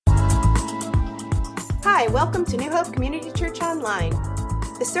Hi, welcome to New Hope Community Church Online.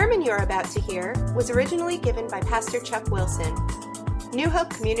 The sermon you're about to hear was originally given by Pastor Chuck Wilson. New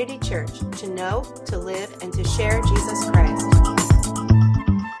Hope Community Church, to know, to live, and to share Jesus Christ.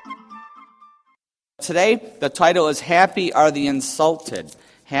 Today, the title is Happy Are the Insulted.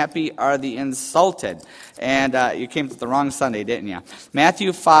 Happy are the insulted. And you came to the wrong Sunday, didn't you?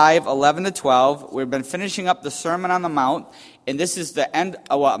 Matthew 5, 11 to 12. We've been finishing up the Sermon on the Mount. And this is the end,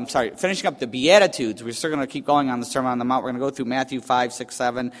 finishing up the Beatitudes. We're still going to keep going on the Sermon on the Mount. We're going to go through Matthew 5, 6,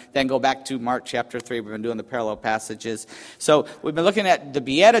 7, then go back to Mark chapter 3. We've been doing the parallel passages. So we've been looking at the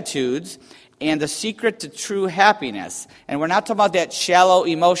Beatitudes and the secret to true happiness. And we're not talking about that shallow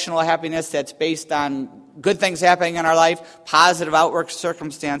emotional happiness that's based on good things happening in our life, positive outward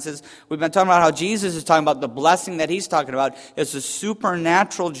circumstances. We've been talking about how Jesus is talking about the blessing that he's talking about. It's a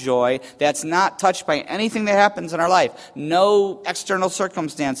supernatural joy that's not touched by anything that happens in our life. No external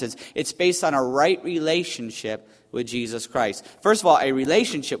circumstances. It's based on a right relationship with Jesus Christ. First of all, a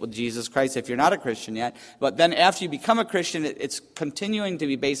relationship with Jesus Christ if you're not a Christian yet. But then after you become a Christian, it's continuing to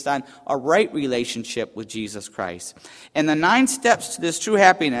be based on a right relationship with Jesus Christ. And the 9 steps to this true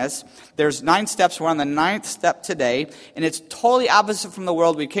happiness, there's 9 steps. We're on the 9th step today. And it's totally opposite from the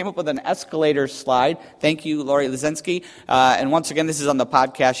world. We came up with an escalator slide. Thank you, Lori Lazinski. And once again, this is on the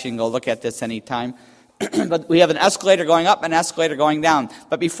podcast. You can go look at this anytime. But we have an escalator going up and an escalator going down.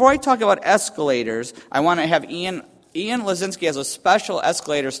 But before I talk about escalators, I want to have Ian Lazinski has a special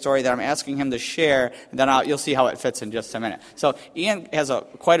escalator story that I'm asking him to share, and then you'll see how it fits in just a minute. So Ian has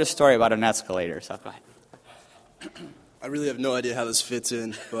quite a story about an escalator, so go ahead. I really have no idea how this fits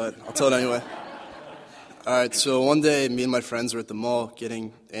in, but I'll tell it anyway. All right, so one day, me and my friends were at the mall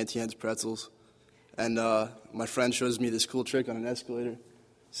getting Auntie Anne's pretzels, and my friend shows me this cool trick on an escalator.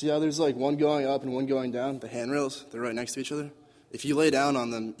 See how there's like one going up and one going down? The handrails, they're right next to each other. If you lay down on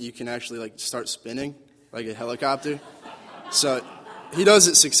them, you can actually like start spinning like a helicopter. So he does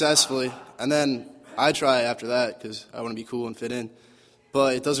it successfully, and then I try after that because I want to be cool and fit in.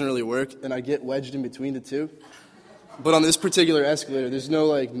 But it doesn't really work, and I get wedged in between the two. But on this particular escalator, there's no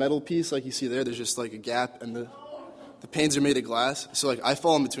like metal piece like you see there. There's just like a gap, and the panes are made of glass. So like I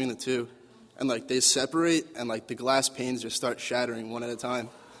fall in between the two, and like they separate, and like the glass panes just start shattering one at a time.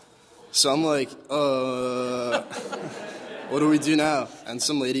 So I'm like, what do we do now? And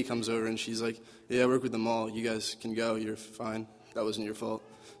some lady comes over and she's like, yeah, I work with the mall. You guys can go. You're fine. That wasn't your fault.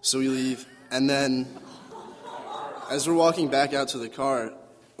 So we leave. And then as we're walking back out to the car,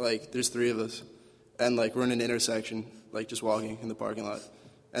 like there's 3 of us. And like we're in an intersection, like just walking in the parking lot.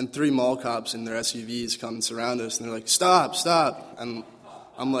 And 3 mall cops in their SUVs come and surround us. And they're like, stop, stop. And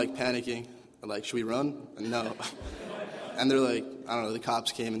I'm like panicking. I'm like, should we run? And no. And they're like, I don't know, the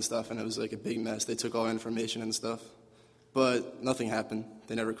cops came and stuff, and it was like a big mess. They took all our information and stuff. But nothing happened.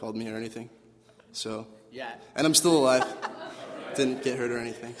 They never called me or anything. So, yeah. And I'm still alive. Didn't get hurt or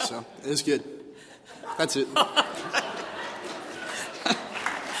anything, so it was good. That's it.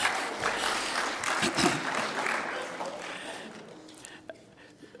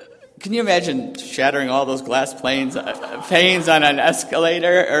 Can you imagine shattering all those glass panes on an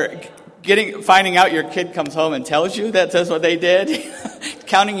escalator, or finding out your kid comes home and tells you that's what they did,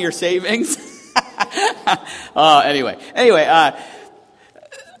 counting your savings? Anyway,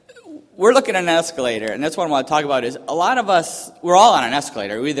 we're looking at an escalator, and that's what I want to talk about. Is a lot of us, we're all on an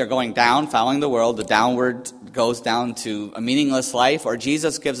escalator. We're either going down, following the world, the downward goes down to a meaningless life, or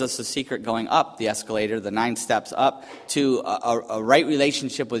Jesus gives us the secret going up the escalator, the 9 steps up to a right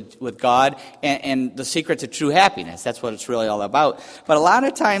relationship with God, and the secret to true happiness. That's what it's really all about. But a lot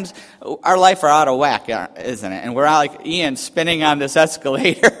of times, our life are out of whack, isn't it? And we're out like Ian spinning on this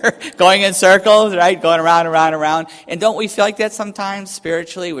escalator, going in circles, right? Going around and around and around. And don't we feel like that sometimes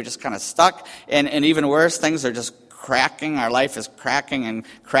spiritually? We're just kind of stuck, and even worse, things are just cracking. Our life is cracking and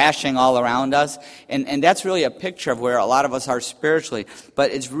crashing all around us. And that's really a picture of where a lot of us are spiritually. But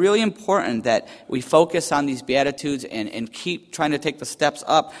it's really important that we focus on these Beatitudes and keep trying to take the steps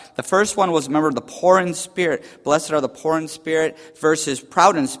up. The first one was, remember, the poor in spirit. Blessed are the poor in spirit versus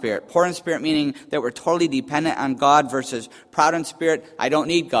proud in spirit. Poor in spirit meaning that we're totally dependent on God versus proud in spirit, I don't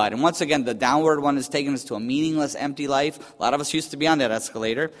need God. And once again, the downward one is taking us to a meaningless, empty life. A lot of us used to be on that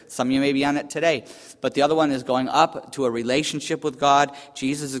escalator. Some of you may be on it today. But the other one is going up up to a relationship with God.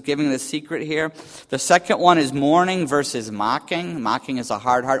 Jesus is giving the secret here. The second one is mourning versus mocking. Mocking is a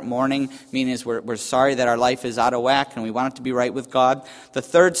hard heart. Mourning meaning is we're sorry that our life is out of whack and we want it to be right with God. The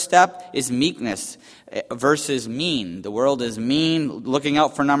third step is meekness versus mean. The world is mean, looking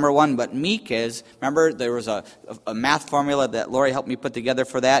out for number one, but meek is, remember there was a math formula that Lori helped me put together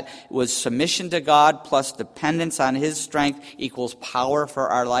for that. It was submission to God plus dependence on His strength equals power for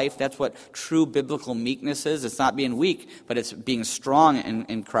our life. That's what true biblical meekness is. It's not being weak, but it's being strong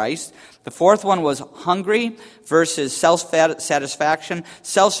in Christ. The fourth one was hungry versus self-satisfaction.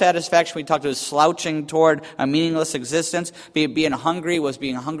 Self-satisfaction, we talked about, is slouching toward a meaningless existence. Being hungry was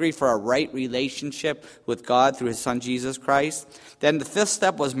being hungry for a right relationship with God through His Son Jesus Christ. Then the fifth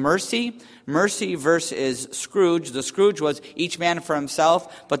step was mercy. Mercy versus Scrooge. The Scrooge was each man for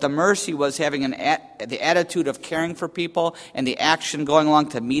himself, but the mercy was having the attitude of caring for people and the action going along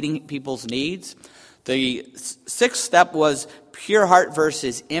to meeting people's needs. The sixth step was pure heart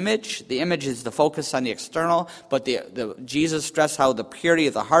versus image. The image is the focus on the external, but Jesus stressed how the purity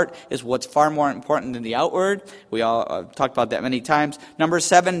of the heart is what's far more important than the outward. We all talked about that many times. Number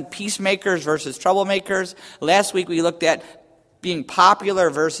 7, peacemakers versus troublemakers. Last week we looked at being popular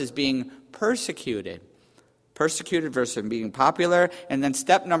versus being persecuted. Persecuted versus being popular. And then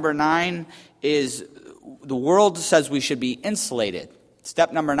step number 9 is the world says we should be insulated.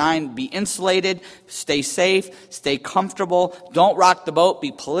 Step number 9, be insulated, stay safe, stay comfortable, don't rock the boat,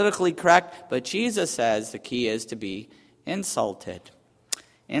 be politically correct. But Jesus says the key is to be insulted.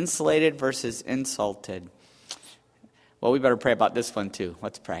 Insulated versus insulted. Well, we better pray about this one too.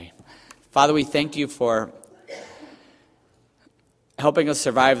 Let's pray. Father, we thank you for helping us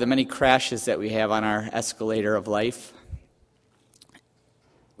survive the many crashes that we have on our escalator of life.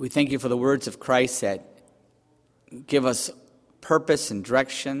 We thank you for the words of Christ that give us purpose and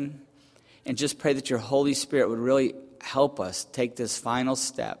direction, and just pray that your Holy Spirit would really help us take this final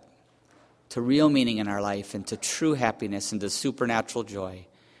step to real meaning in our life and to true happiness and to supernatural joy.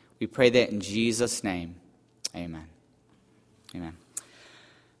 We pray that in Jesus' name. Amen. Amen.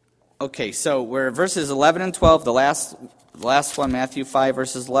 Okay, so we're verses 11 and 12, the last one, Matthew 5,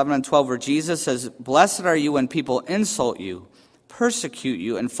 verses 11 and 12, where Jesus says, "Blessed are you when people insult you, persecute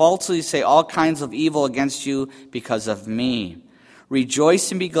you, and falsely say all kinds of evil against you because of me.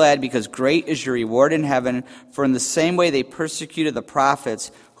 Rejoice and be glad, because great is your reward in heaven, for in the same way they persecuted the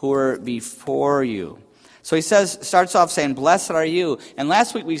prophets who were before you." So he starts off saying, "Blessed are you." And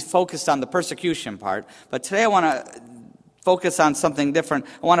last week we focused on the persecution part, but today I want to focus on something different.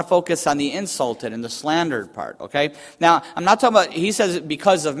 I want to focus on the insulted and the slandered part, okay? Now, I'm not talking about, he says,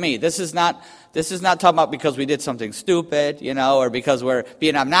 because of me. This is not talking about because we did something stupid, or because we're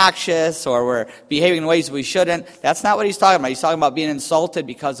being obnoxious or we're behaving in ways we shouldn't. That's not what he's talking about. He's talking about being insulted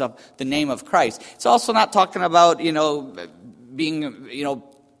because of the name of Christ. It's also not talking about, being,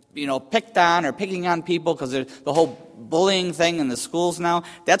 picked on or picking on people because there's the whole bullying thing in the schools now.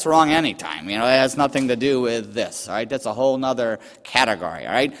 That's wrong anytime. It has nothing to do with this, all right? That's a whole other category,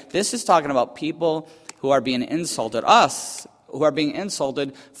 all right? This is talking about people who are being insulted, us who are being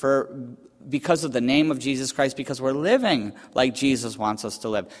insulted because of the name of Jesus Christ, because we're living like Jesus wants us to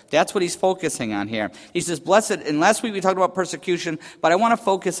live. That's what he's focusing on here. He says, blessed, and last week we talked about persecution, but I want to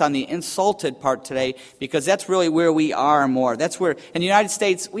focus on the insulted part today, because that's really where we are more. That's where, in the United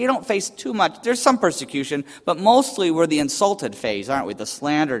States, we don't face too much. There's some persecution, but mostly we're the insulted phase, aren't we? The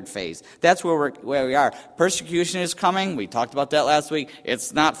slandered phase. That's where we are. Persecution is coming. We talked about that last week.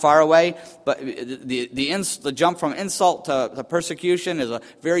 It's not far away, but the jump from insult to persecution is a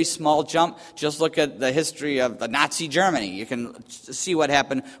very small jump. Just look at the history of the Nazi Germany. You can see what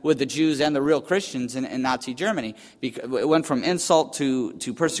happened with the Jews and the real Christians in Nazi Germany. It went from insult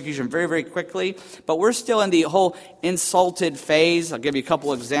to persecution very, very quickly. But we're still in the whole insulted phase. I'll give you a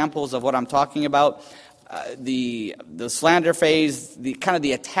couple examples of what I'm talking about. The slander phase,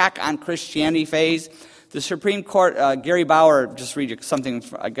 the attack on Christianity phase. The Supreme Court, Gary Bauer, just read you something,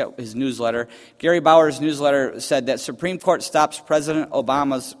 I got his newsletter. Gary Bauer's newsletter said that Supreme Court stops President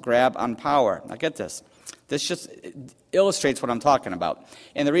Obama's grab on power. Now get this. This just illustrates what I'm talking about.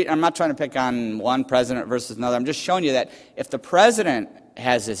 And I'm not trying to pick on one president versus another. I'm just showing you that if the president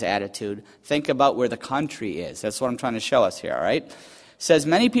has this attitude, think about where the country is. That's what I'm trying to show us here, all right? Says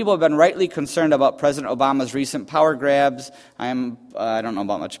many people have been rightly concerned about President Obama's recent power grabs. I don't know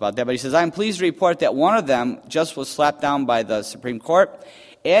much about that, but he says, I'm pleased to report that one of them just was slapped down by the Supreme Court.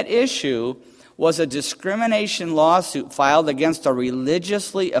 At issue was a discrimination lawsuit filed against a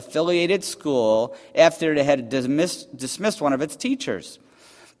religiously affiliated school after it had dismissed one of its teachers.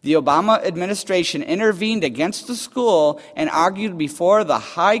 The Obama administration intervened against the school and argued before the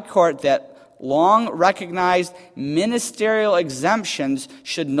high court that long-recognized ministerial exemptions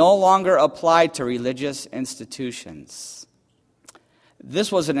should no longer apply to religious institutions.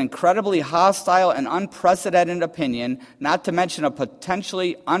 This was an incredibly hostile and unprecedented opinion, not to mention a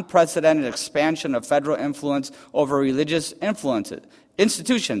potentially unprecedented expansion of federal influence over religious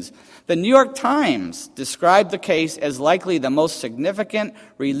institutions. The New York Times described the case as likely the most significant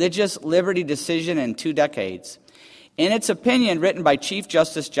religious liberty decision in 2 decades. In its opinion, written by Chief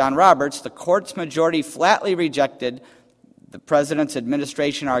Justice John Roberts, the court's majority flatly rejected the president's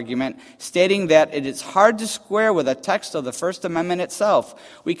administration argument, stating that it is hard to square with the text of the First Amendment itself.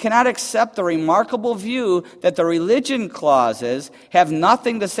 We cannot accept the remarkable view that the religion clauses have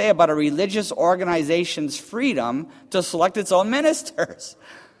nothing to say about a religious organization's freedom to select its own ministers.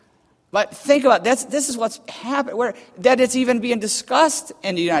 But think about it. This is what's happened. That it's even being discussed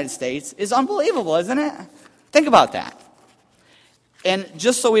in the United States is unbelievable, isn't it? Think about that. And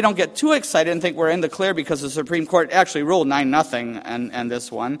just so we don't get too excited and think we're in the clear because the Supreme Court actually ruled 9-0 and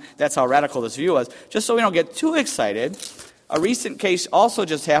this one, that's how radical this view was. Just so we don't get too excited, a recent case also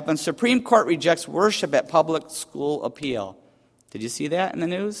just happened. Supreme Court rejects worship at public school appeal. Did you see that in the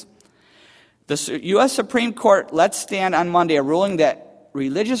news? The U.S. Supreme Court let stand on Monday a ruling that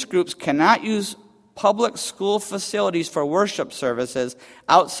religious groups cannot use public school facilities for worship services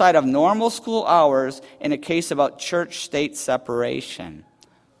outside of normal school hours in a case about church-state separation.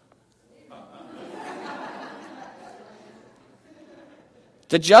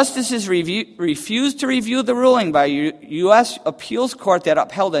 The justices refused to review the ruling by U.S. appeals court that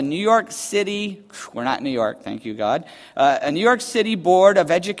upheld a New York City, we're not in New York, thank you God, a New York City Board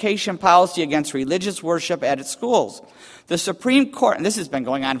of Education policy against religious worship at its schools. The Supreme Court, and this has been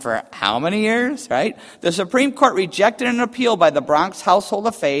going on for how many years, right? The Supreme Court rejected an appeal by the Bronx Household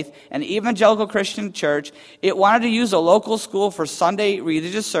of Faith, an evangelical Christian church. It wanted to use a local school for Sunday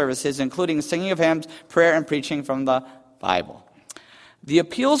religious services, including singing of hymns, prayer, and preaching from the Bible. The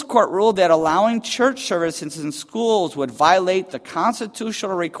appeals court ruled that allowing church services in schools would violate the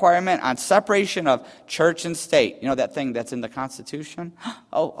constitutional requirement on separation of church and state. You know that thing that's in the Constitution?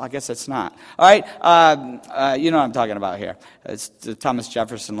 Oh, I guess it's not. All right, you know what I'm talking about here. It's the Thomas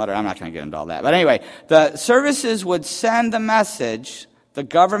Jefferson letter. I'm not going to get into all that. But anyway, the services would send the message, the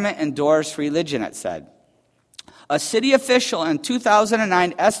government endorsed religion, it said. A city official in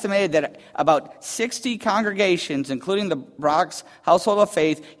 2009 estimated that about 60 congregations, including the Bronx Household of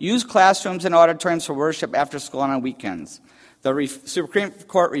Faith, use classrooms and auditoriums for worship after school and on weekends. The Supreme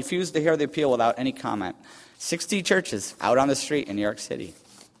Court refused to hear the appeal without any comment. 60 churches out on the street in New York City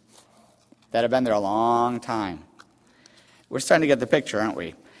that have been there a long time. We're starting to get the picture, aren't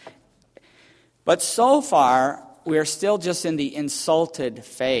we? But so far, we are still just in the insulted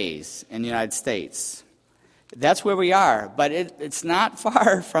phase in the United States. That's where we are, but it's not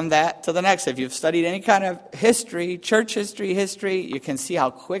far from that to the next. If you've studied any kind of history, church history, you can see how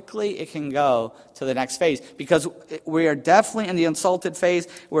quickly it can go to the next phase, because we are definitely in the insulted phase.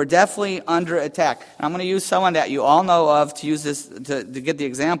 We're definitely under attack. And I'm going to use someone that you all know of to use this to get the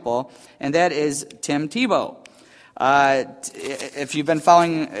example, and that is Tim Tebow. If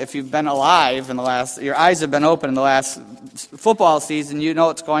you've been alive in the last, your eyes have been open in the last football season, you know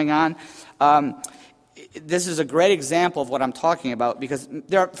what's going on. This is a great example of what I'm talking about, because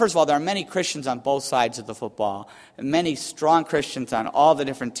first of all, there are many Christians on both sides of the football, many strong Christians on all the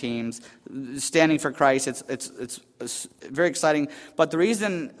different teams standing for Christ. It's very exciting. But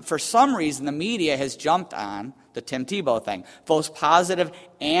for some reason, the media has jumped on the Tim Tebow thing, both positive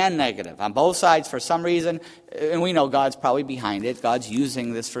and negative. On both sides, for some reason, and we know God's probably behind it. God's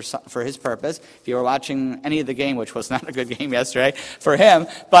using this for His purpose. If you were watching any of the game, which was not a good game yesterday for him,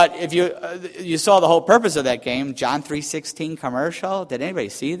 but if you saw the whole purpose of that game, John 3:16 commercial. Did anybody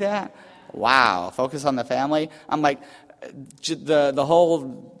see that? Wow, focus on the family. I'm like, the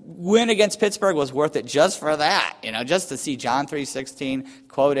whole win against Pittsburgh was worth it just for that, just to see John 3:16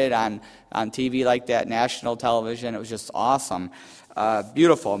 quoted on TV like that, national television. It was just awesome,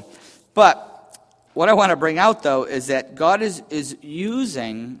 beautiful. But what I want to bring out, though, is that God is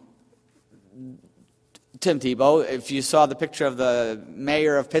using Tim Tebow. If you saw the picture of the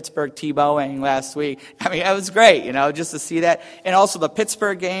mayor of Pittsburgh Tebowing last week, I mean, it was great, just to see that. And also the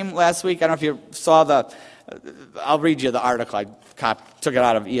Pittsburgh game last week. I don't know if you saw I'll read you the article. I took it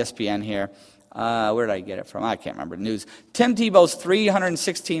out of ESPN here. Where did I get it from? I can't remember. News. Tim Tebow's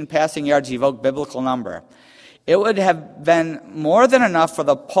 316 passing yards evoked biblical number. It would have been more than enough for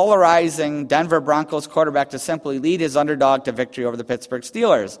the polarizing Denver Broncos quarterback to simply lead his underdog to victory over the Pittsburgh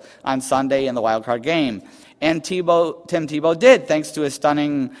Steelers on Sunday in the wildcard game. And Tim Tebow did, thanks to his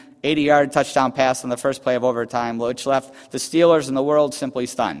stunning 80-yard touchdown pass on the first play of overtime, which left the Steelers and the world simply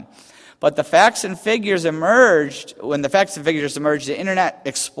stunned. But the facts and figures emerged. When the facts and figures emerged, the internet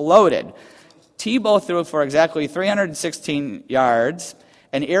exploded. Tebow threw for exactly 316 yards,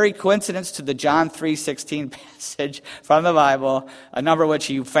 an eerie coincidence to the John 3:16 passage from the Bible, a number which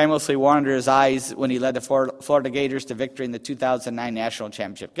he famously wore under his eyes when he led the Florida Gators to victory in the 2009 National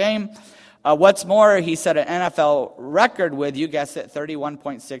Championship game. What's more, he set an NFL record with, you guessed it,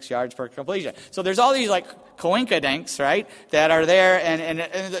 31.6 yards per completion. So there's all these coinkydinks, right, that are there,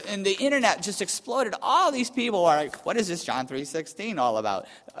 and the internet just exploded. All these people are like, what is this John 3:16 all about?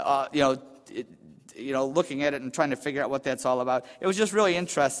 Looking at it and trying to figure out what that's all about. It was just really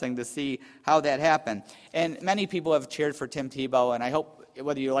interesting to see how that happened. And many people have cheered for Tim Tebow, and I hope,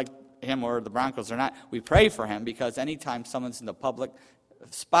 whether you like him or the Broncos or not, we pray for him, because anytime someone's in the public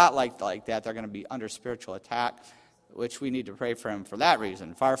spotlight like that, they're going to be under spiritual attack, which we need to pray for him for that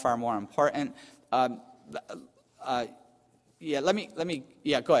reason. Far, far more important. Go ahead,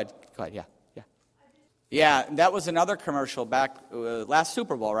 yeah. Yeah, that was another commercial back last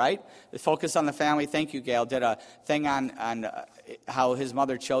Super Bowl, right? The Focus on the Family. Thank you, Gail. Did a thing on how his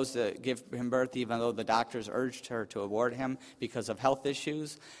mother chose to give him birth, even though the doctors urged her to abort him because of health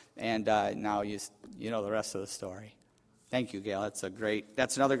issues. And now you know the rest of the story. Thank you, Gail.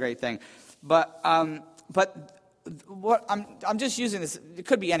 That's another great thing. But what I'm just using this. It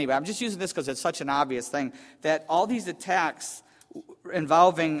could be anybody. I'm just using this because it's such an obvious thing that all these attacks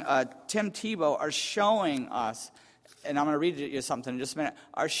involving Tim Tebow are showing us, and I'm going to read you something in just a minute,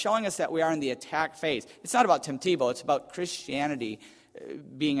 are showing us that we are in the attack phase. It's not about Tim Tebow. It's about Christianity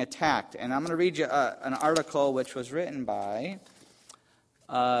being attacked. And I'm going to read you an article which was written by,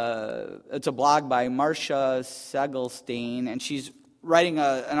 it's a blog by Marcia Segelstein, and she's writing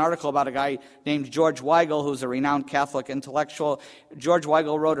an article about a guy named George Weigel, who's a renowned Catholic intellectual. George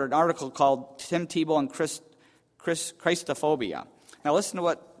Weigel wrote an article called Tim Tebow and Christophobia. Now listen to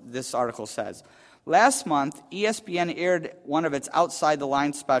what this article says. Last month, ESPN aired one of its Outside the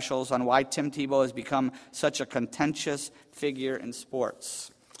Line specials on why Tim Tebow has become such a contentious figure in sports.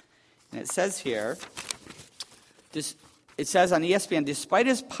 And it says here, it says on ESPN, despite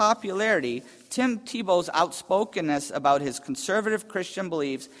his popularity, Tim Tebow's outspokenness about his conservative Christian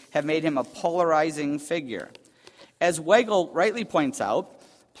beliefs have made him a polarizing figure. As Weigel rightly points out,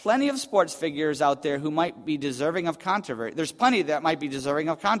 plenty of sports figures out there who might be deserving of controversy. There's plenty that might be deserving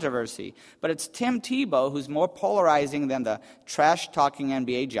of controversy. But it's Tim Tebow who's more polarizing than the trash-talking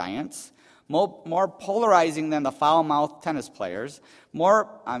NBA giants, more polarizing than the foul-mouthed tennis players,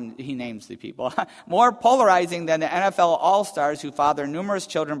 he names the people, more polarizing than the NFL All-Stars who father numerous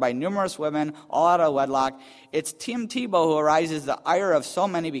children by numerous women, all out of wedlock. It's Tim Tebow who arouses the ire of so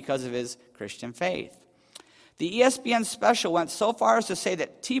many because of his Christian faith. The ESPN special went so far as to say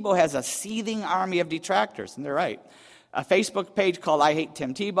that Tebow has a seething army of detractors, and they're right. A Facebook page called I Hate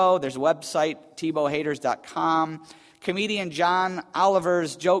Tim Tebow. There's a website, TebowHaters.com. Comedian John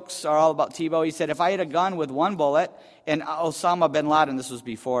Oliver's jokes are all about Tebow. He said, if I had a gun with one bullet and Osama bin Laden, this was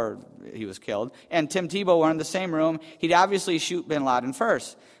before he was killed, and Tim Tebow were in the same room, he'd obviously shoot bin Laden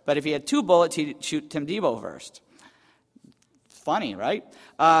first. But if he had two bullets, he'd shoot Tim Tebow first. Funny, right?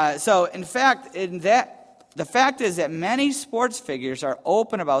 So, in fact, the fact is that many sports figures are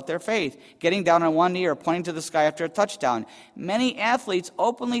open about their faith, getting down on one knee or pointing to the sky after a touchdown. Many athletes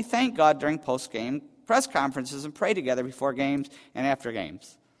openly thank God during post-game press conferences and pray together before games and after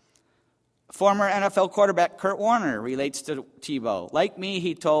games. Former NFL quarterback Kurt Warner relates to Tebow. Like me,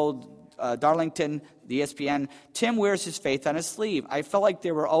 he told Darlington, the ESPN, Tim wears his faith on his sleeve. I felt like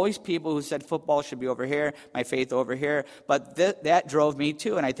there were always people who said football should be over here, my faith over here, but that drove me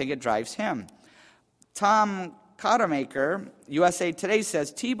too, and I think it drives him. Tom Cottemaker, USA Today,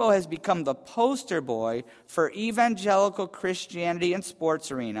 says Tebow has become the poster boy for evangelical Christianity in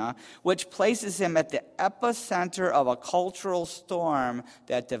sports arena, which places him at the epicenter of a cultural storm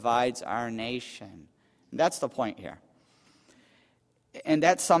that divides our nation. And that's the point here. And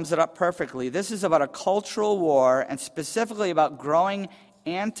that sums it up perfectly. This is about a cultural war, and specifically about growing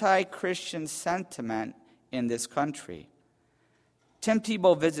anti-Christian sentiment in this country. Tim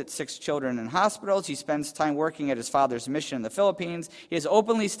Tebow visits 6 children in hospitals. He spends time working at his father's mission in the Philippines. He has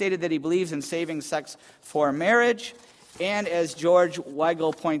openly stated that he believes in saving sex for marriage. And as George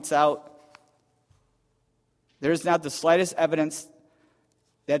Weigel points out, there is not the slightest evidence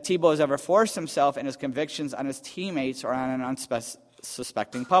that Tebow has ever forced himself and his convictions on his teammates or on an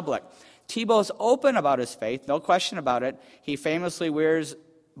unsuspecting public. Tebow's open about his faith, no question about it. He famously wears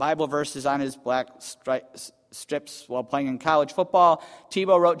Bible verses on his black strips while playing in college football.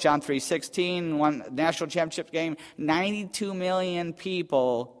 Tebow wrote John 3:16, won national championship game. 92 million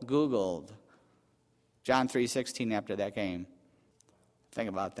people Googled John 3:16 after that game. Think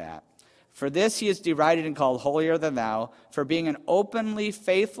about that. For this he is derided and called holier than thou. For being an openly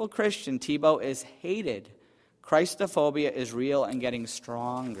faithful Christian, Tebow is hated. Christophobia is real and getting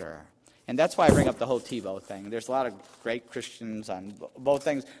stronger. And that's why I bring up the whole Tebow thing. There's a lot of great Christians on both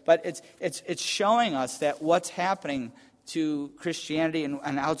things. But it's showing us that what's happening to Christianity and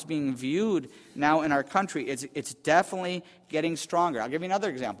how it's being viewed now in our country, it's definitely getting stronger. I'll give you another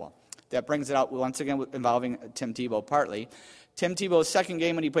example that brings it out, once again, involving Tim Tebow partly. Tim Tebow's second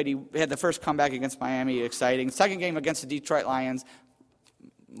game when he played, he had the first comeback against Miami, exciting. Second game against the Detroit Lions,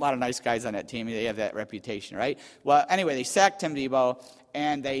 a lot of nice guys on that team. They have that reputation, right? Well, anyway, they sacked Tim Tebow,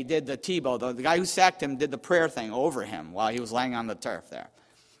 and they did the Tebow. The guy who sacked him did the prayer thing over him while he was laying on the turf there.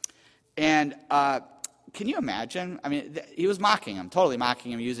 And can you imagine? I mean, he was mocking him, totally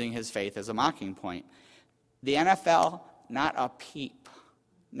mocking him, using his faith as a mocking point. The NFL, not a peep.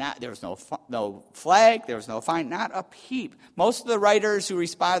 There was no flag, there was no fine, not a peep. Most of the writers who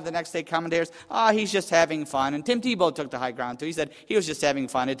responded the next day, commentators, he's just having fun. And Tim Tebow took the high ground too. He said, he was just having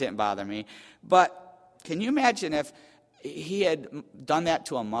fun, it didn't bother me. But can you imagine if he had done that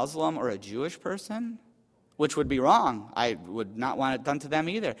to a Muslim or a Jewish person? Which would be wrong. I would not want it done to them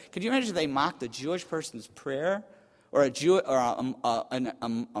either. Could you imagine if they mocked a Jewish person's prayer or a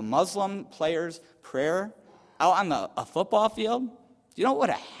Muslim player's prayer out on a football field? Do you know what would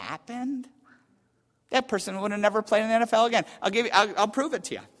have happened? That person would have never played in the NFL again. I'll prove it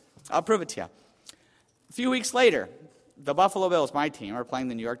to you. I'll prove it to you. A few weeks later, the Buffalo Bills, my team, are playing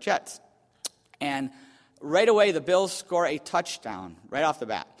the New York Jets. And right away, the Bills score a touchdown right off the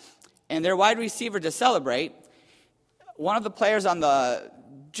bat. And their wide receiver, to celebrate, one of the players on the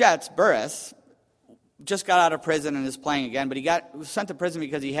Jets, Burris, just got out of prison and is playing again, but was sent to prison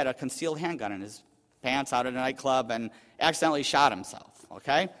because he had a concealed handgun in his pants out at a nightclub and accidentally shot himself,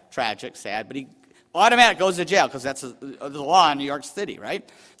 okay? Tragic, sad, but he automatically goes to jail because that's the law in New York City, right?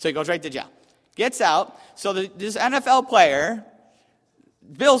 So he goes right to jail. Gets out, so this NFL player,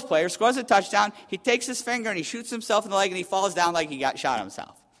 Bills player, scores a touchdown, he takes his finger and he shoots himself in the leg and he falls down like he got shot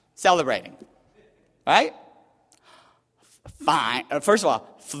himself, celebrating, right? Fine. First of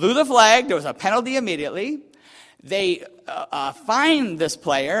all, flew the flag, there was a penalty immediately. They fined this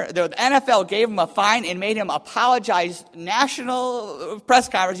player. The NFL gave him a fine and made him apologize. National press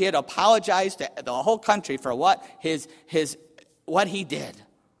conference, he had to apologize to the whole country for what he did.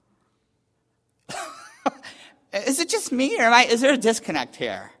 Is it just me, or is there a disconnect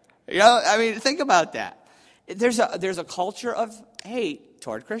here? You know, I mean, think about that. There's a culture of hate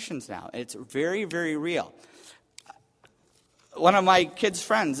toward Christians now. It's very, very real. One of my kids'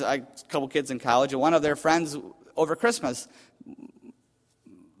 friends, a couple kids in college, and one of their friends over Christmas,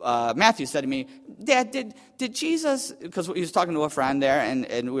 Matthew said to me, Dad, did Jesus, because he was talking to a friend there,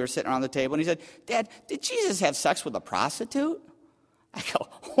 and we were sitting around the table, and he said, Dad, did Jesus have sex with a prostitute? I go,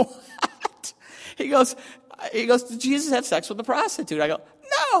 what? He goes, did Jesus have sex with a prostitute? I go,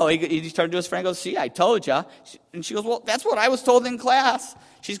 no. He turned to his friend and goes, see, I told you. And she goes, well, that's what I was told in class.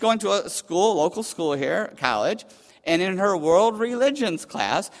 She's going to a local school here, college, and in her world religions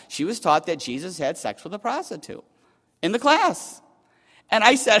class, she was taught that Jesus had sex with a prostitute in the class. And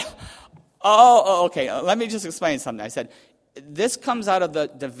I said, oh, okay, let me just explain something. I said, this comes out of the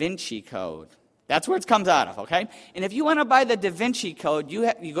Da Vinci Code. That's where it comes out of, okay? And if you want to buy the Da Vinci Code,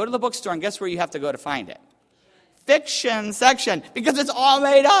 you go to the bookstore, and guess where you have to go to find it? Fiction section, because it's all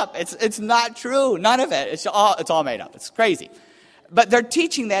made up. It's not true. None of it. It's all made up. It's crazy. But they're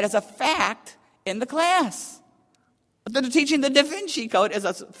teaching that as a fact in the class. They're teaching the Da Vinci Code as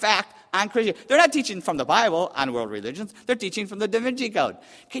a fact on Christianity. They're not teaching from the Bible on world religions. They're teaching from the Da Vinci Code.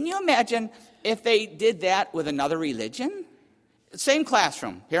 Can you imagine if they did that with another religion? Same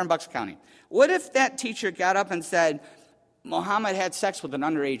classroom here in Bucks County. What if that teacher got up and said, Muhammad had sex with an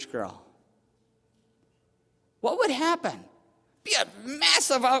underage girl? What would happen? Be a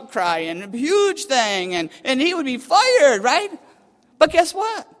massive outcry and a huge thing, and he would be fired, right? But guess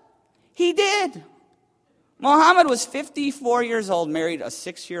what? He did. Muhammad was 54 years old, married a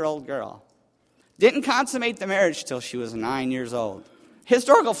 6-year-old girl. Didn't consummate the marriage till she was 9 years old.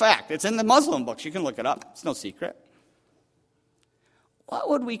 Historical fact. It's in the Muslim books. You can look it up. It's no secret. What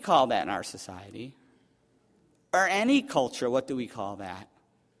would we call that in our society? Or any culture, what do we call that?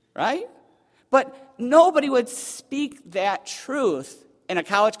 Right? But nobody would speak that truth in a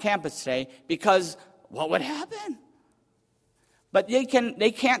college campus today because what would happen? But they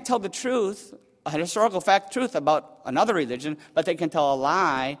can't tell the truth, a historical fact truth about another religion, but they can tell a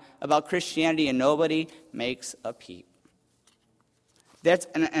lie about Christianity, and nobody makes a peep.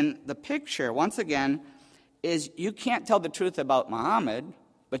 And the picture, once again, is you can't tell the truth about Muhammad,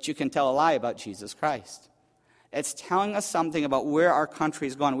 but you can tell a lie about Jesus Christ. It's telling us something about where our country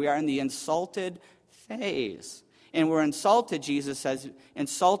is going. We are in the insulted phase. And we're insulted, Jesus says,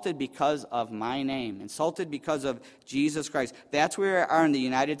 insulted because of my name, insulted because of Jesus Christ. That's where we are in the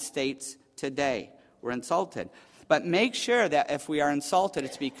United States today. We're insulted. But make sure that if we are insulted,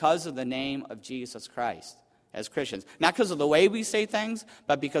 it's because of the name of Jesus Christ as Christians. Not because of the way we say things,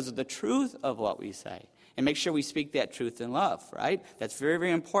 but because of the truth of what we say. And make sure we speak that truth in love, right? That's very,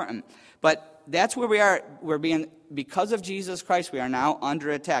 very important. But that's where we are. Because of Jesus Christ, we are now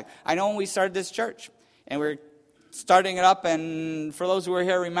under attack. I know when we started this church, and we're starting it up, and for those who are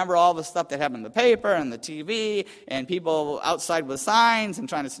here, remember all the stuff that happened in the paper and the TV, and people outside with signs and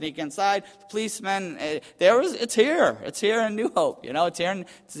trying to sneak inside, the policemen. It's here. It's here in New Hope.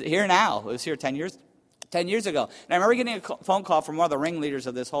 It's here now. It was here 10 years ago. And I remember getting a phone call from one of the ringleaders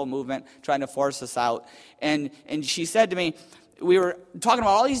of this whole movement trying to force us out. And she said to me, we were talking about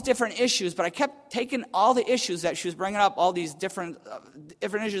all these different issues, but I kept taking all the issues that she was bringing up, all these different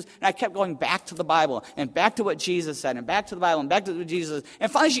issues, and I kept going back to the Bible and back to what Jesus said and back to the Bible and back to what Jesus said.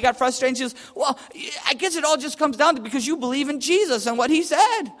 And finally she got frustrated and she says, well, I guess it all just comes down to because you believe in Jesus and what he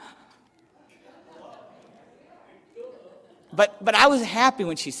said. But I was happy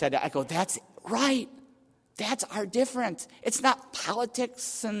when she said that. I go, that's right. That's our difference. It's not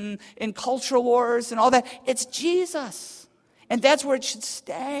politics and cultural wars and all that. It's Jesus. And that's where it should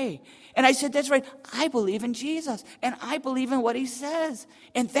stay. And I said, that's right. I believe in Jesus. And I believe in what he says.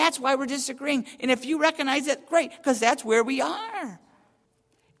 And that's why we're disagreeing. And if you recognize it, great, because that's where we are.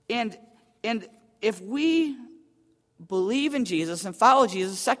 And if we believe in Jesus and follow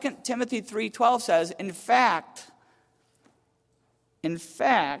Jesus, 2 Timothy 3:12 says, in fact,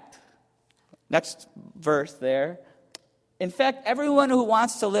 next verse there, in fact, everyone who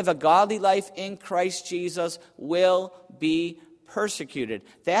wants to live a godly life in Christ Jesus will be persecuted.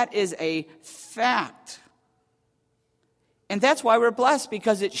 That is a fact. And that's why we're blessed,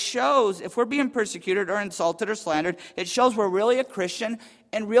 because it shows, if we're being persecuted or insulted or slandered, it shows we're really a Christian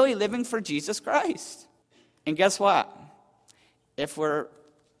and really living for Jesus Christ. And guess what? If we're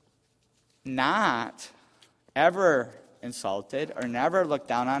not ever insulted or never looked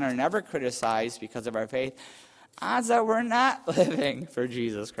down on or never criticized because of our faith, odds are we're not living for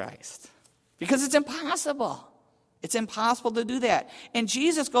Jesus Christ. Because it's impossible. It's impossible to do that. And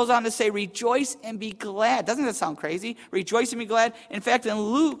Jesus goes on to say, rejoice and be glad. Doesn't that sound crazy? Rejoice and be glad. In fact, in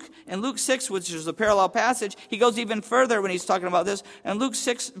Luke 6, which is a parallel passage, he goes even further when he's talking about this. In Luke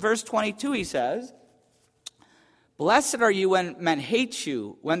 6, verse 22, he says, blessed are you when men hate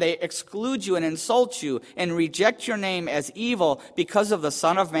you, when they exclude you and insult you and reject your name as evil because of the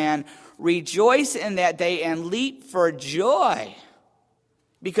Son of Man. Rejoice in that day and leap for joy,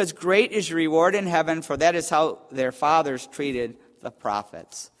 because great is your reward in heaven, for that is how their fathers treated the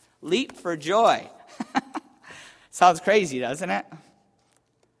prophets. Leap for joy. Sounds crazy, doesn't it?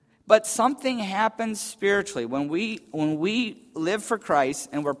 But something happens spiritually when we live for Christ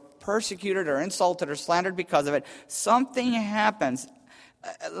and we're persecuted or insulted or slandered because of it. Something happens.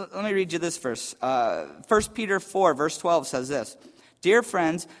 Let me read you this verse. 1 Peter 4, verse 12 says this. Dear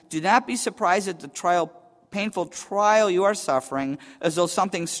friends, do not be surprised at the painful trial you are suffering, as though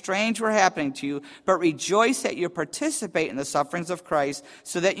something strange were happening to you, but rejoice that you participate in the sufferings of Christ,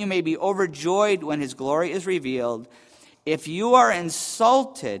 so that you may be overjoyed when his glory is revealed. If you are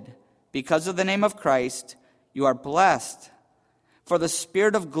insulted because of the name of Christ, you are blessed, for the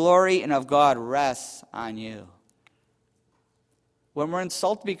Spirit of glory and of God rests on you. When we're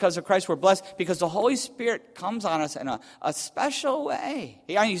insulted because of Christ, we're blessed because the Holy Spirit comes on us in a special way.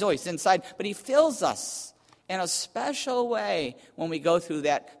 He's always inside, but he fills us in a special way when we go through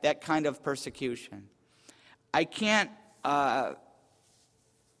that kind of persecution. I can't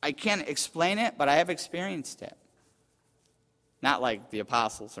explain it, but I have experienced it. Not like the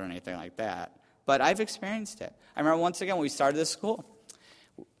apostles or anything like that, but I've experienced it. I remember once again when we started this school,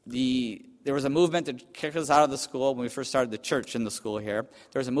 there was a movement to kick us out of the school when we first started the church in the school here.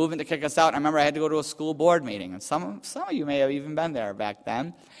 There was a movement to kick us out. I remember I had to go to a school board meeting, and some of you may have even been there back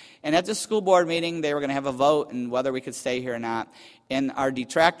then. And at the school board meeting, they were going to have a vote on whether we could stay here or not. And our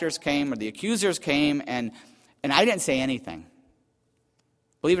detractors came, or the accusers came, and I didn't say anything.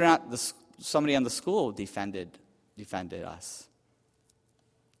 Believe it or not, somebody on the school defended us.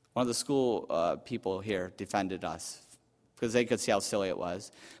 One of the school people here defended us, because they could see how silly it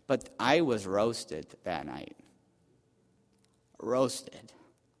was. But I was roasted that night. Roasted.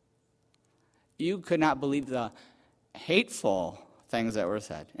 You could not believe the hateful things that were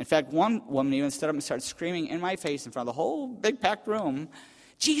said. In fact, one woman even stood up and started screaming in my face in front of the whole big packed room,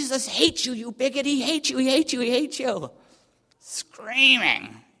 Jesus hates you, you bigot, he hates you, he hates you, he hates you.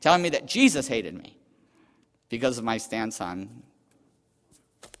 Screaming, telling me that Jesus hated me. because of my stance on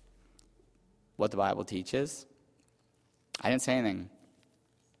what the Bible teaches. I didn't say anything.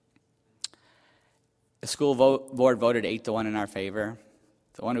 The school board voted 8-1 in our favor.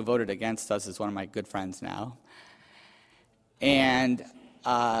 The one who voted against us is one of my good friends now. And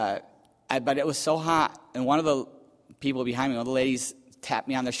but it was so hot, and one of the people behind me, one of the ladies, tapped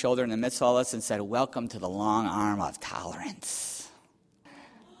me on the shoulder in the midst of all this and said, "Welcome to the long arm of tolerance."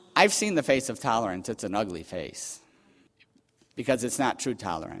 I've seen the face of tolerance. It's an ugly face because it's not true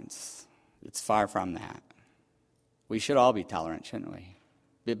tolerance. It's far from that. We should all be tolerant, shouldn't we?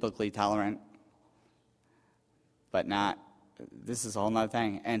 Biblically tolerant, but not. This is a whole other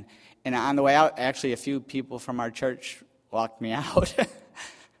thing. And on the way out, actually, a few people from our church walked me out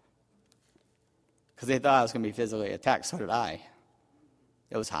because they thought I was going to be physically attacked. So did I.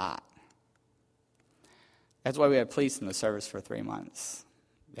 It was hot. That's why we had police in the service for 3 months.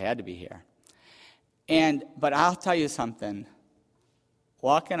 They had to be here. But I'll tell you something.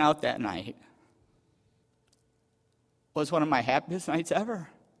 Walking out that night was one of my happiest nights ever.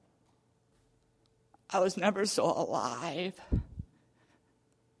 I was never so alive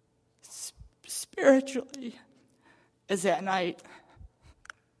spiritually as that night.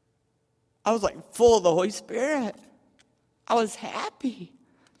 I was like full of the Holy Spirit. I was happy.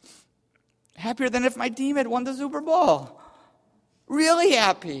 Happier than if my team had won the Super Bowl. Really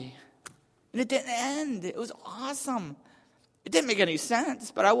happy. And it didn't end. It was awesome. It didn't make any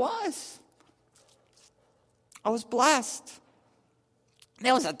sense, but I was. I was blessed.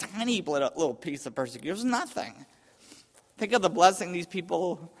 That was a tiny little piece of persecution. It was nothing. Think of the blessing these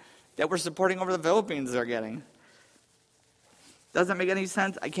people that we're supporting over the Philippines are getting. Doesn't make any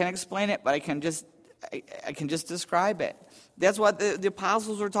sense. I can't explain it, but I can just describe it. That's what the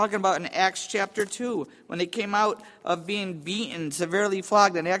apostles were talking about in Acts chapter 2. When they came out of being beaten, severely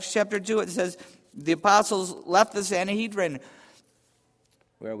flogged. In Acts chapter 2, it says, the apostles left the Sanhedrin.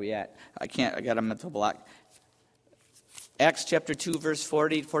 Where are we at? I got a mental block. Acts chapter 2, verse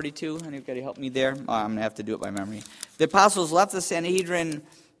 40, 42. Anybody help me there? Oh, I'm going to have to do it by memory. The apostles left the Sanhedrin.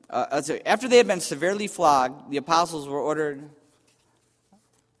 After they had been severely flogged, the apostles were ordered.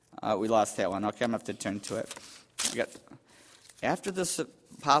 We lost that one. Okay, I'm going to have to turn to it. After the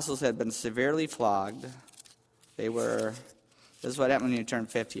apostles had been severely flogged, they were. This is what happened when you turn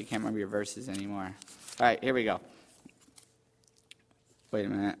 50. You can't remember your verses anymore. All right, here we go. Wait a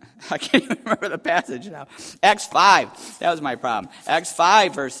minute. I can't even remember the passage now. Acts 5. That was my problem. Acts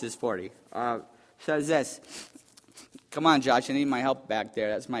 5, verses 40. Says this. Come on, Josh. I need my help back there.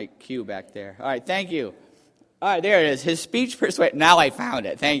 That's my cue back there. All right, thank you. All right, there it is. His speech persuaded. Now I found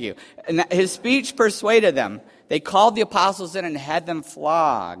it. Thank you. And his speech persuaded them. They called the apostles in and had them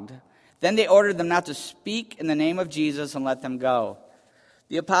flogged. Then they ordered them not to speak in the name of Jesus and let them go.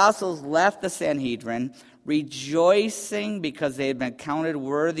 The apostles left the Sanhedrin, rejoicing because they had been counted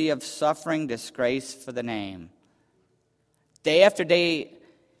worthy of suffering disgrace for the name. Day after day,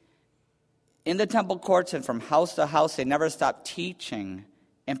 in the temple courts and from house to house, they never stopped teaching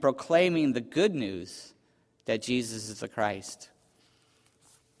and proclaiming the good news that Jesus is the Christ.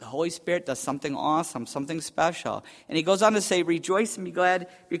 The Holy Spirit does something awesome, something special. And he goes on to say, rejoice and be glad,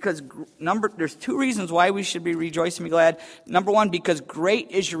 because there's 2 reasons why we should be rejoicing and be glad. Number 1, because great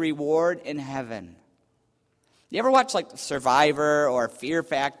is your reward in heaven. You ever watch like Survivor or Fear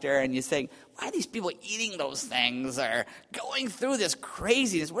Factor and you think, why are these people eating those things or going through this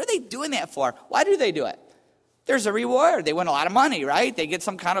craziness? What are they doing that for? Why do they do it? There's a reward. They win a lot of money, right? They get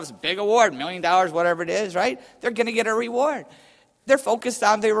some kind of big award, $1 million, whatever it is, right? They're going to get a reward. They're focused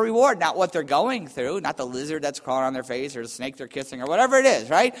on the reward, not what they're going through, not the lizard that's crawling on their face or the snake they're kissing or whatever it is,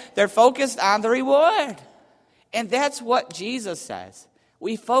 right? They're focused on the reward. And that's what Jesus says.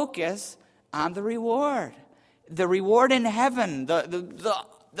 We focus on the reward. The reward in heaven,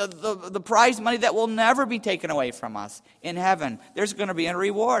 the prize money that will never be taken away from us in heaven. There's going to be a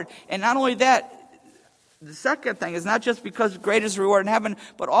reward. And not only that, the second thing is not just because great is the reward in heaven,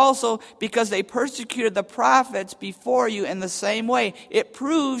 but also because they persecuted the prophets before you in the same way. It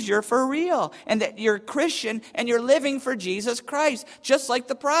proves you're for real and that you're a Christian and you're living for Jesus Christ. Just like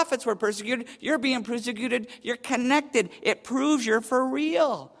the prophets were persecuted, you're being persecuted, you're connected. It proves you're for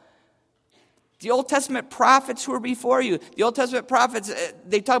real. The Old Testament prophets who were before you, the Old Testament prophets,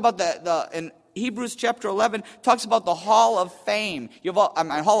 they talk about Hebrews chapter 11 talks about the Hall of Fame.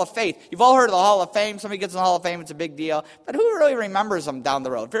 Hall of Faith. You've all heard of the Hall of Fame. Somebody gets in the Hall of Fame, it's a big deal. But who really remembers them down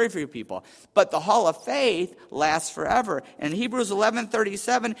the road? Very few people. But the Hall of Faith lasts forever. And in Hebrews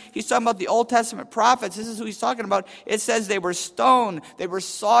 11:37, he's talking about the Old Testament prophets. This is who he's talking about. It says they were stoned, they were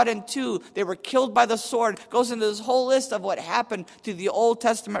sawed in two, they were killed by the sword. It goes into this whole list of what happened to the Old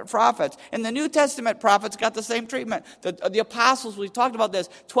Testament prophets. And the New Testament prophets got the same treatment. The apostles, we talked about this,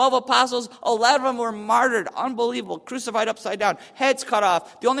 12 apostles, 11 of them were martyred, unbelievable, crucified upside down, heads cut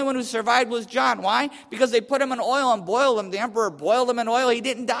off. The only one who survived was John. Why? Because they put him in oil and boiled him. The emperor boiled him in oil. He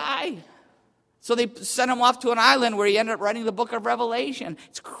didn't die. So they sent him off to an island where he ended up writing the book of Revelation.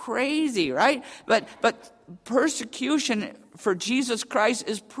 It's crazy, right? But persecution for Jesus Christ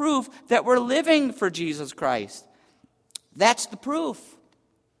is proof that we're living for Jesus Christ. That's the proof.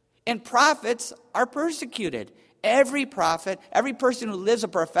 And prophets are persecuted. Every prophet, every person who lives a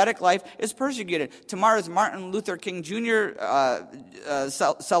prophetic life is persecuted. Tomorrow's Martin Luther King Jr.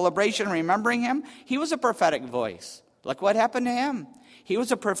 Celebration, remembering him. He was a prophetic voice. Look what happened to him. He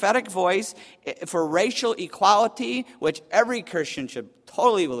was a prophetic voice for racial equality, which every Christian should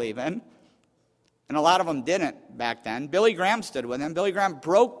totally believe in. And a lot of them didn't back then. Billy Graham stood with him. Billy Graham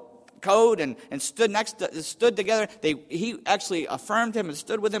broke code and stood together. He actually affirmed him and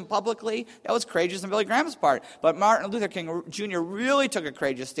stood with him publicly. That was courageous on Billy Graham's part. But Martin Luther King Jr. really took a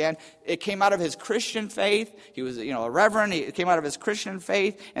courageous stand. It came out of his Christian faith. He was, a reverend. It came out of his Christian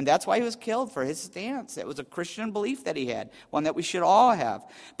faith, and that's why he was killed, for his stance. It was a Christian belief that he had, one that we should all have.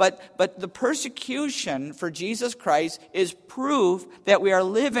 But the persecution for Jesus Christ is proof that we are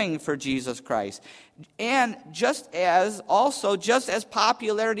living for Jesus Christ. And just as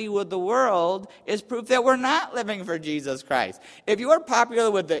popularity with the world is proof that we're not living for Jesus Christ. If you are popular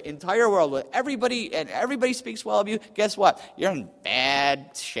with the entire world, with everybody, and everybody speaks well of you, guess what? You're in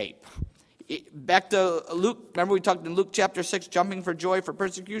bad shape. Back to Luke, remember we talked in Luke chapter 6, jumping for joy for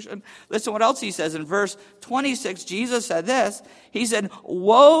persecution? Listen what else he says. In verse 26, Jesus said this. He said,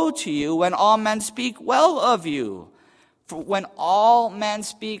 "Woe to you when all men speak well of you." When all men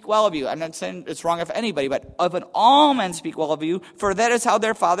speak well of you. I'm not saying it's wrong if anybody, but when all men speak well of you, for that is how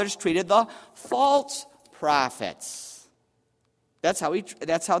their fathers treated the false prophets. That's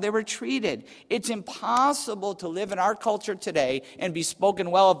how they were treated. It's impossible to live in our culture today and be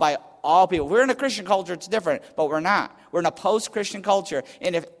spoken well of by all people. We're in a Christian culture, it's different, but we're not. We're in a post-Christian culture.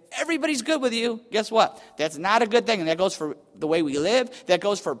 And if everybody's good with you, guess what? That's not a good thing. And that goes for the way we live. That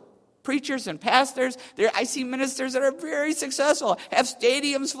goes for preachers and pastors. I see ministers that are very successful, have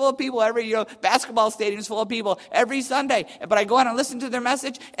stadiums full of people, basketball stadiums full of people every Sunday. But I go on and listen to their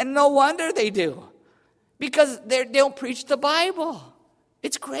message, and no wonder they do. Because they don't preach the Bible.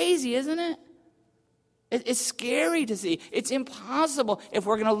 It's crazy, isn't it? It's scary to see. It's impossible. If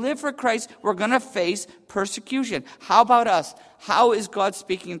we're going to live for Christ, we're going to face persecution. How about us? How is God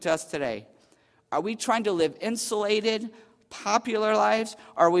speaking to us today? Are we trying to live insulated, popular lives?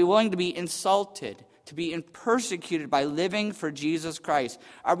 Are we willing to be insulted, to be persecuted by living for Jesus Christ?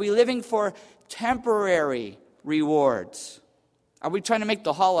 Are we living for temporary rewards? Are we trying to make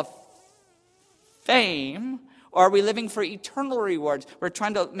the Hall of Fame, or are we living for eternal rewards? We're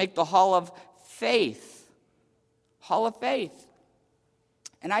trying to make the Hall of Faith. Hall of Faith.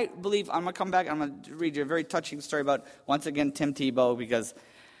 And I believe, I'm going to come back, I'm going to read you a very touching story about, once again, Tim Tebow, because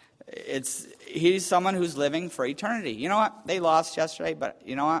he's someone who's living for eternity. You know what? They lost yesterday, but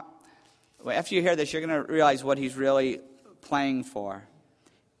you know what? After you hear this, you're going to realize what he's really playing for.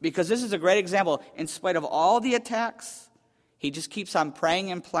 Because this is a great example. In spite of all the attacks, he just keeps on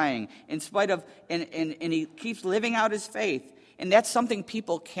praying and playing. In spite of, and he keeps living out his faith. And that's something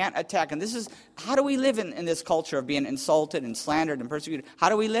people can't attack. And this is, how do we live in this culture of being insulted and slandered and persecuted? How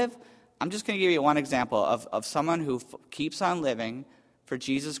do we live? I'm just going to give you one example of someone who keeps on living for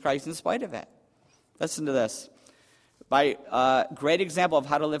Jesus Christ in spite of it. Listen to this. By a great example of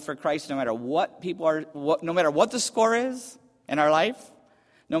how to live for Christ, no matter what no matter what the score is in our life,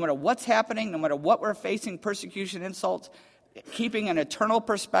 no matter what's happening, no matter what we're facing, persecution, insults, keeping an eternal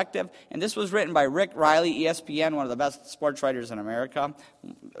perspective. And this was written by Rick Riley, ESPN, one of the best sports writers in America,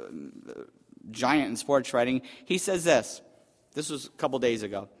 giant in sports writing. He says this. This was a couple days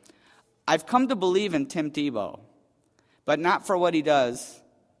ago. "I've come to believe in Tim Tebow, but not for what he does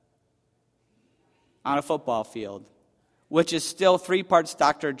on a football field, which is still 3 parts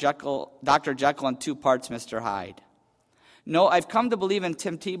Dr. Jekyll and 2 parts Mr. Hyde. No, I've come to believe in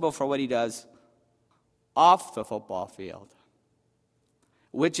Tim Tebow for what he does off the football field,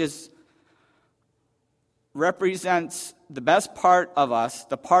 which represents the best part of us,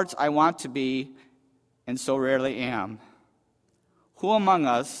 the parts I want to be and so rarely am. Who among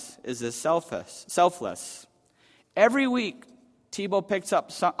us is this selfless? Every week, Tebow picks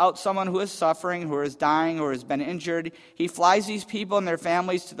out someone who is suffering, who is dying, or has been injured. He flies these people and their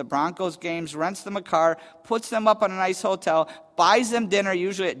families to the Broncos games, rents them a car, puts them up in a nice hotel, buys them dinner,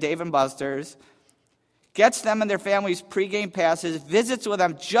 usually at Dave & Buster's, gets them and their families pregame passes, visits with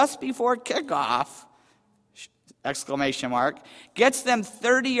them just before kickoff, exclamation mark, gets them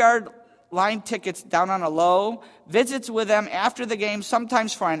 30-yard line tickets down on a low, visits with them after the game,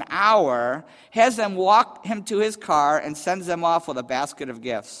 sometimes for an hour, has them walk him to his car, and sends them off with a basket of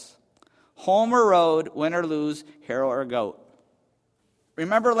gifts. Home or road, win or lose, hero or goat.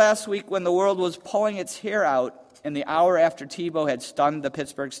 Remember last week when the world was pulling its hair out in the hour after Tebow had stunned the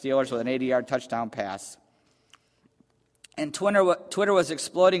Pittsburgh Steelers with an 80-yard touchdown pass? And Twitter was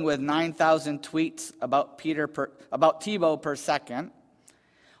exploding with 9,000 tweets about Tebow per second.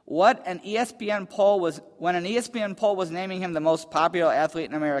 When an ESPN poll was naming him the most popular athlete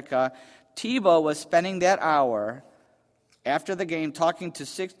in America, Tebow was spending that hour after the game talking to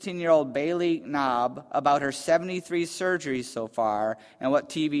 16-year-old Bailey Knob about her 73 surgeries so far and what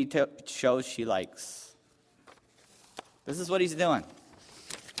TV shows she likes. This is what he's doing.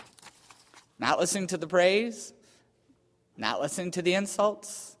 Not listening to the praise, not listening to the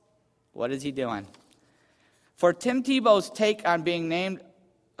insults. What is he doing? For Tim Tebow's take on being named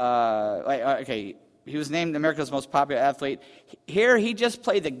he was named America's most popular athlete. Here, he just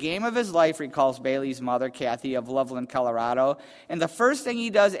played the game of his life, recalls Bailey's mother, Kathy, of Loveland, Colorado. And the first thing he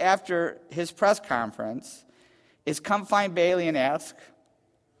does after his press conference is come find Bailey and ask,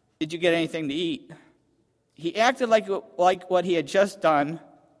 "Did you get anything to eat?" He acted like what he had just done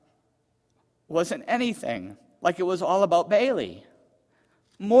wasn't anything, like it was all about Bailey.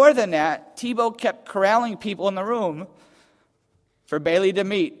 More than that, Tebow kept corralling people in the room for Bailey to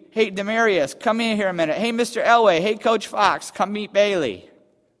meet. "Hey, Demarius, come in here a minute. Hey, Mr. Elway. Hey, Coach Fox, come meet Bailey."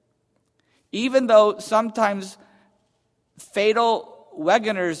 Even though sometimes fatal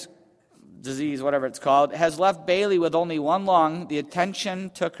Wegener's disease, whatever it's called, has left Bailey with only one lung, the attention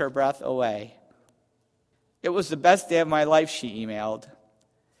took her breath away. "It was the best day of my life," she emailed.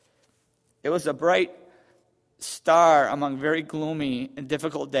 "It was a bright star among very gloomy and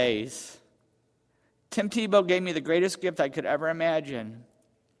difficult days. Tim Tebow gave me the greatest gift I could ever imagine.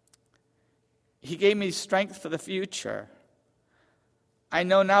 He gave me strength for the future. I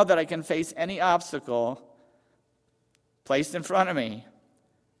know now that I can face any obstacle placed in front of me.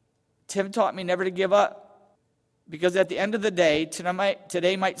 Tim taught me never to give up, because at the end of the day,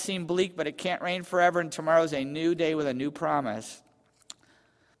 today might seem bleak, but it can't rain forever, and tomorrow is a new day with a new promise."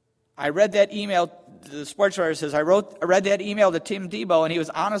 I read that email, the sports writer says, I read that email to Tim Tebow, and he was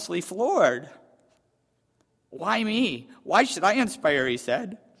honestly floored. "Why me? Why should I inspire?" he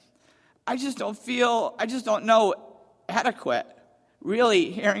said. I just don't know adequate. Really,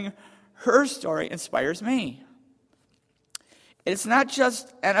 hearing her story inspires me. It's not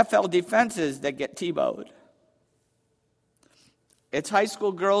just NFL defenses that get Tebowed. It's high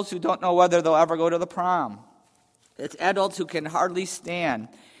school girls who don't know whether they'll ever go to the prom. It's adults who can hardly stand.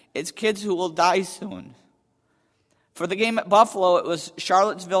 It's kids who will die soon. For the game at Buffalo, it was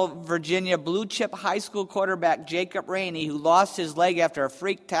Charlottesville, Virginia, blue-chip high school quarterback Jacob Rainey who lost his leg after a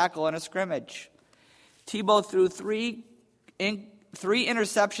freak tackle in a scrimmage. Tebow threw three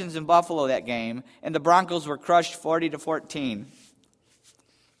interceptions in Buffalo that game, and the Broncos were crushed 40-14.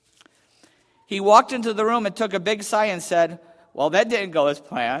 He walked into the room and took a big sigh and said, "Well, that didn't go as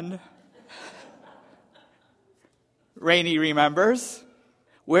planned." Rainey remembers.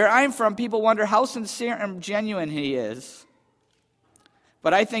 "Where I'm from, people wonder how sincere and genuine he is.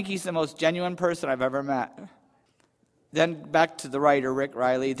 But I think he's the most genuine person I've ever met." Then back to the writer, Rick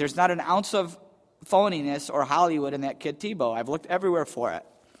Riley. "There's not an ounce of phoniness or Hollywood in that kid Tebow. I've looked everywhere for it."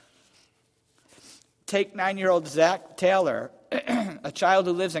 Take 9-year-old Zach Taylor, a child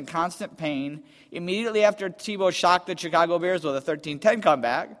who lives in constant pain. Immediately after Tebow shocked the Chicago Bears with a 13-10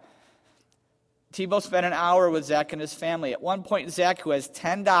 comeback, Tebow spent an hour with Zach and his family. At one point, Zach, who has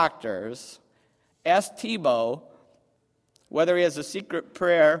 10 doctors, asked Tebow whether he has a secret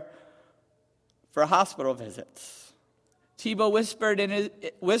prayer for hospital visits. Tebow whispered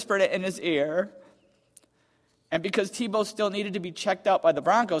it in his ear, and because Tebow still needed to be checked out by the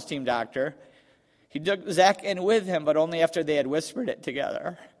Broncos team doctor, he took Zach in with him, but only after they had whispered it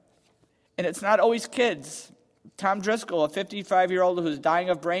together. And it's not always kids. Tom Driscoll, a 55-year-old who's dying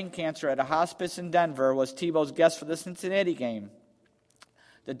of brain cancer at a hospice in Denver, was Tebow's guest for the Cincinnati game.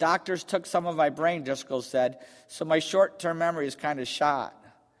 "The doctors took some of my brain," Driscoll said, "so my short-term memory is kind of shot.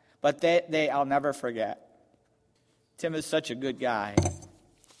 But I'll never forget." Tim is such a good guy.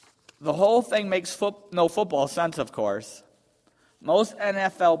 The whole thing makes no football sense, of course. Most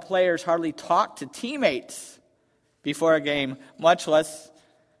NFL players hardly talk to teammates before a game, much less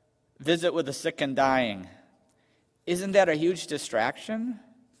visit with the sick and dying. Isn't that a huge distraction?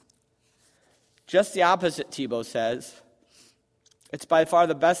 Just the opposite, Tebow says. It's by far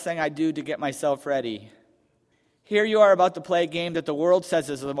the best thing I do to get myself ready. Here you are about to play a game that the world says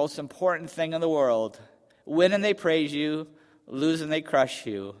is the most important thing in the world. Win and they praise you, lose and they crush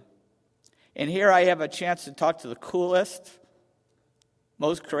you. And here I have a chance to talk to the coolest,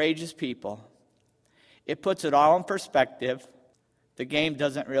 most courageous people. It puts it all in perspective. The game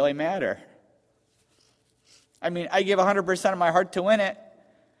doesn't really matter. I mean, I give 100% of my heart to win it.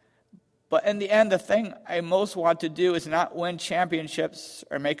 But in the end, the thing I most want to do is not win championships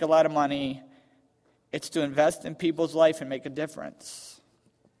or make a lot of money. It's to invest in people's life and make a difference.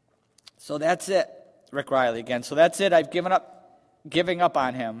 So that's it, Rick Riley again. So that's it. I've giving up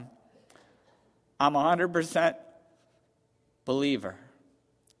on him. I'm 100% believer.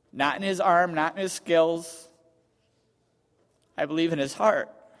 Not in his arm, not in his skills. I believe in his heart.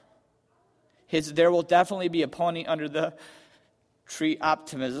 There will definitely be a pony under the tree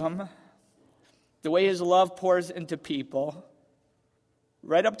optimism. The way his love pours into people,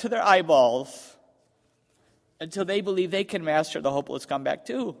 right up to their eyeballs, until they believe they can master the hopeless comeback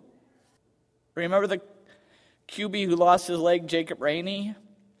too. Remember the QB who lost his leg, Jacob Rainey?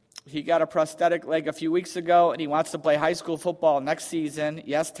 He got a prosthetic leg a few weeks ago, and he wants to play high school football next season.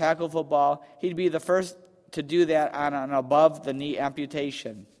 Yes, tackle football. He'd be the first to do that on an above-the-knee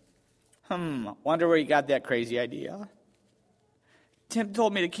amputation. Wonder where he got that crazy idea. Tim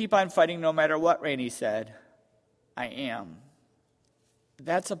told me to keep on fighting no matter what, Rainey said. I am.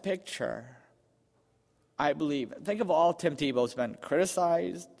 That's a picture. I believe. Think of all Tim Tebow's been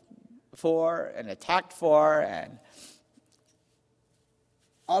criticized for and attacked for, and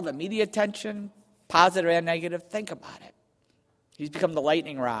all the media attention, positive and negative. Think about it. He's become the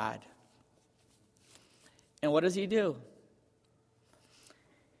lightning rod. And what does he do?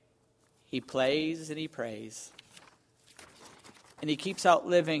 He plays and he prays. And he keeps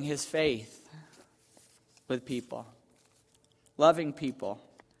outliving his faith with people, loving people.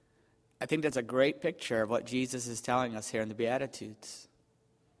 I think that's a great picture of what Jesus is telling us here in the Beatitudes.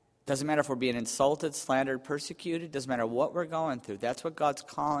 Doesn't matter if we're being insulted, slandered, persecuted. Doesn't matter what we're going through. That's what God's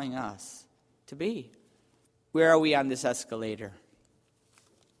calling us to be. Where are we on this escalator?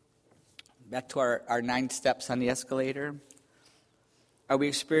 Back to our 9 steps on the escalator. Are we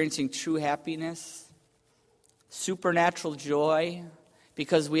experiencing true happiness? Supernatural joy?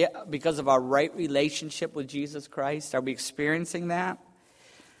 Because of our right relationship with Jesus Christ? Are we experiencing that?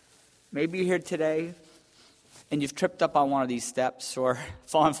 Maybe you're here today and you've tripped up on one of these steps or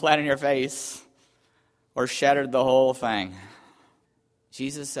fallen flat on your face or shattered the whole thing.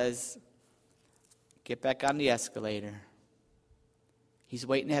 Jesus says, get back on the escalator. He's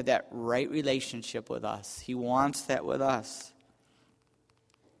waiting to have that right relationship with us. He wants that with us.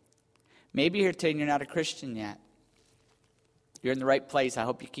 Maybe you're here today and you're not a Christian yet. You're in the right place. I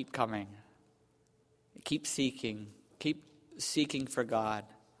hope you keep coming. Keep seeking. Keep seeking for God.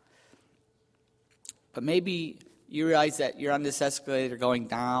 But maybe you realize that you're on this escalator going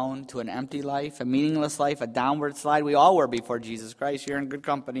down to an empty life, a meaningless life, a downward slide. We all were before Jesus Christ. You're in good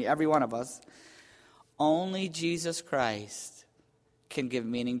company, every one of us. Only Jesus Christ can give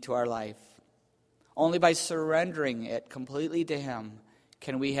meaning to our life. Only by surrendering it completely to Him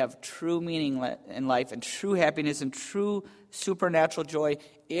can we have true meaning in life and true happiness and true supernatural joy.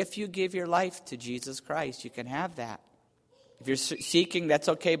 If you give your life to Jesus Christ, you can have that. If you're seeking, that's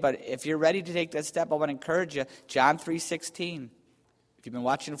okay, but if you're ready to take that step, I want to encourage you. John 3:16. If you've been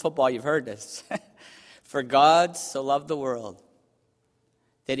watching football, you've heard this. For God so loved the world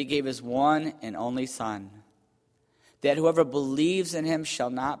that He gave His one and only Son, that whoever believes in Him shall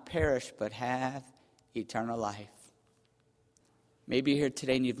not perish but have eternal life. Maybe you're here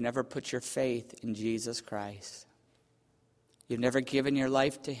today and you've never put your faith in Jesus Christ. You've never given your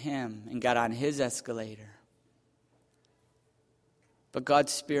life to Him and got on His escalator. But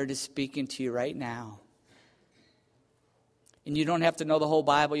God's Spirit is speaking to you right now. And you don't have to know the whole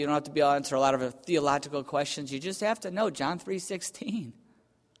Bible. You don't have to be able to answer a lot of theological questions. You just have to know John 3:16.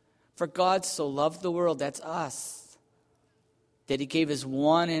 For God so loved the world, that's us, that He gave His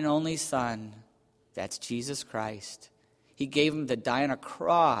one and only Son, that's Jesus Christ. He gave Him to die on a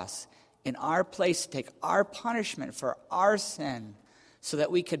cross in our place to take our punishment for our sin so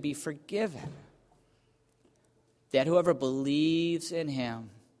that we could be forgiven. That whoever believes in Him,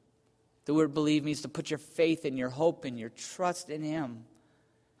 the word believe means to put your faith and your hope and your trust in Him,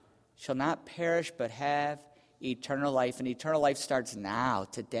 shall not perish but have eternal life. And eternal life starts now,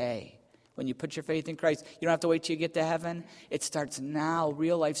 today. When you put your faith in Christ, you don't have to wait till you get to heaven. It starts now.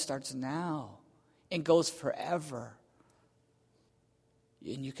 Real life starts now and goes forever.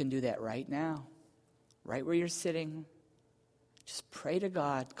 And you can do that right now, right where you're sitting. Just pray to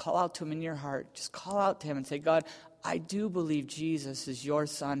God. Call out to him in your heart. Just call out to him and say, God, I do believe Jesus is your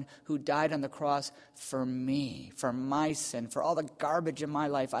son who died on the cross for me, for my sin, for all the garbage in my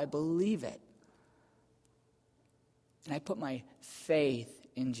life. I believe it. And I put my faith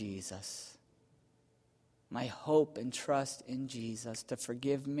in Jesus, my hope and trust in Jesus to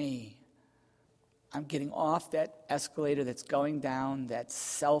forgive me. I'm getting off that escalator that's going down, that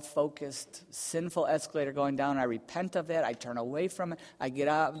self-focused, sinful escalator going down. I repent of that. I turn away from it. I get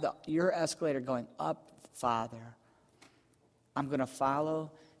out of your escalator going up, Father. I'm going to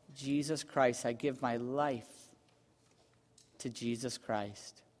follow Jesus Christ. I give my life to Jesus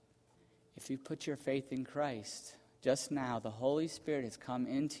Christ. If you put your faith in Christ, just now, the Holy Spirit has come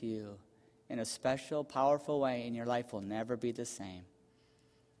into you in a special, powerful way, and your life will never be the same.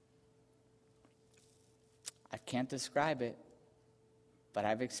 I can't describe it, but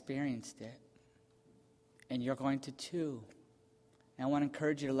I've experienced it. And you're going to too. And I want to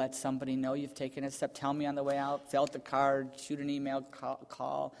encourage you to let somebody know you've taken a step. Tell me on the way out, fill out the card, shoot an email,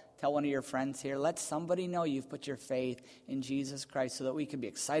 call, tell one of your friends here. Let somebody know you've put your faith in Jesus Christ so that we can be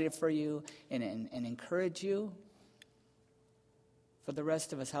excited for you and encourage you. For the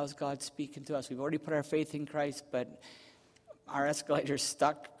rest of us, how's God speaking to us? We've already put our faith in Christ, but our escalator's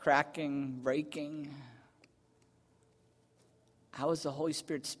stuck, cracking, breaking. How is the Holy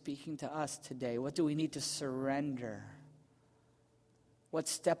Spirit speaking to us today? What do we need to surrender? What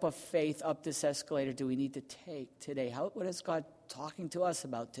step of faith up this escalator do we need to take today? What is God talking to us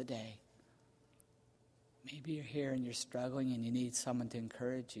about today? Maybe you're here and you're struggling and you need someone to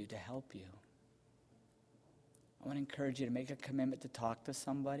encourage you, to help you. I want to encourage you to make a commitment to talk to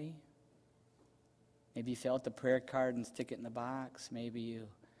somebody. Maybe you fill out the prayer card and stick it in the box. Maybe you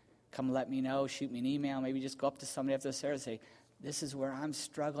come let me know, shoot me an email. Maybe just go up to somebody after the service and say, this is where I'm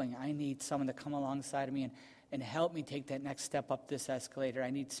struggling. I need someone to come alongside of me and help me take that next step up this escalator.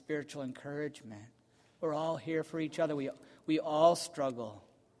 I need spiritual encouragement. We're all here for each other. We all struggle.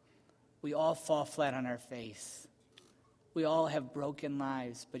 We all fall flat on our face. We all have broken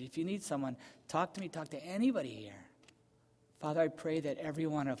lives. But if you need someone, talk to me, talk to anybody here. Father, I pray that every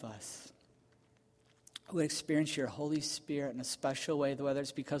one of us would experience your Holy Spirit in a special way, whether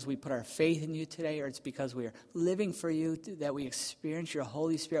it's because we put our faith in you today or it's because we are living for you, that we experience your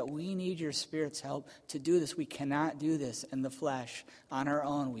Holy Spirit. We need your Spirit's help to do this. We cannot do this in the flesh on our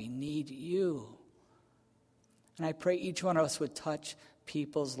own. We need you. And I pray each one of us would touch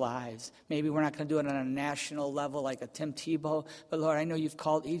people's lives. Maybe we're not going to do it on a national level like a Tim Tebow, but Lord, I know you've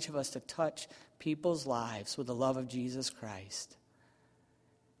called each of us to touch people's lives with the love of Jesus Christ.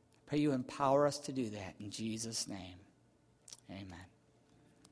 I pray you empower us to do that in Jesus' name. Amen.